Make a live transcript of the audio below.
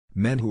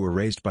Men who were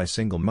raised by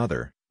single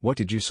mother, what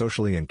did you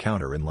socially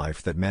encounter in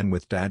life that men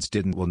with dads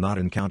will not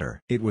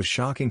encounter? It was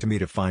shocking to me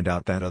to find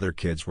out that other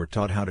kids were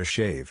taught how to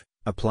shave,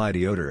 apply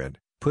deodorant,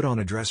 put on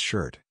a dress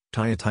shirt,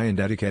 tie a tie and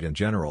etiquette in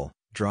general,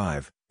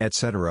 drive,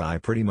 etc. I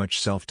pretty much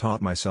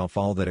self-taught myself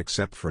all that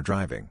except for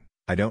driving.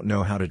 I don't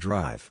know how to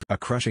drive. A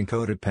crushing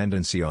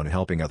codependency on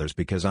helping others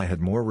because I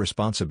had more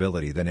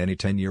responsibility than any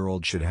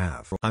 10-year-old should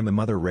have. I'm a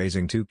mother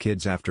raising 2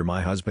 kids after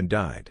my husband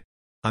died.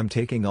 I'm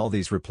taking all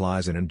these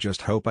replies in and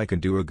just hope I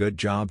can do a good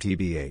job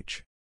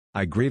tbh.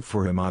 I grieve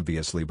for him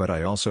obviously, but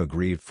I also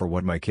grieve for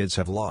what my kids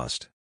have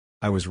lost.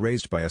 I was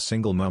raised by a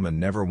single mom and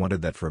never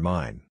wanted that for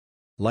mine.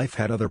 Life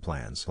had other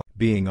plans,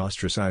 being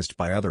ostracized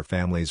by other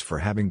families for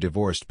having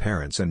divorced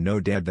parents and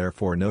no dad,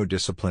 therefore no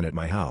discipline at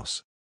my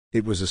house.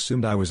 It was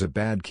assumed I was a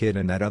bad kid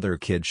and that other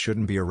kids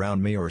shouldn't be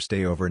around me or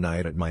stay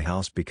overnight at my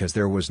house because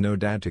there was no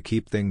dad to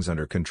keep things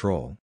under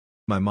control.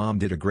 My mom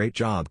did a great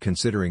job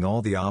considering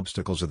all the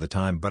obstacles of the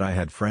time, but I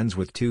had friends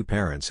with 2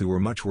 parents who were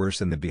much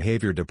worse in the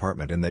behavior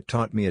department, and that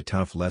taught me a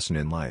tough lesson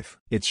in life.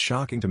 It's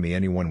shocking to me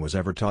anyone was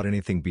ever taught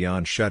anything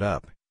beyond shut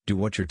up, do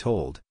what you're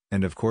told,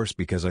 and of course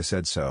because I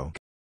said so.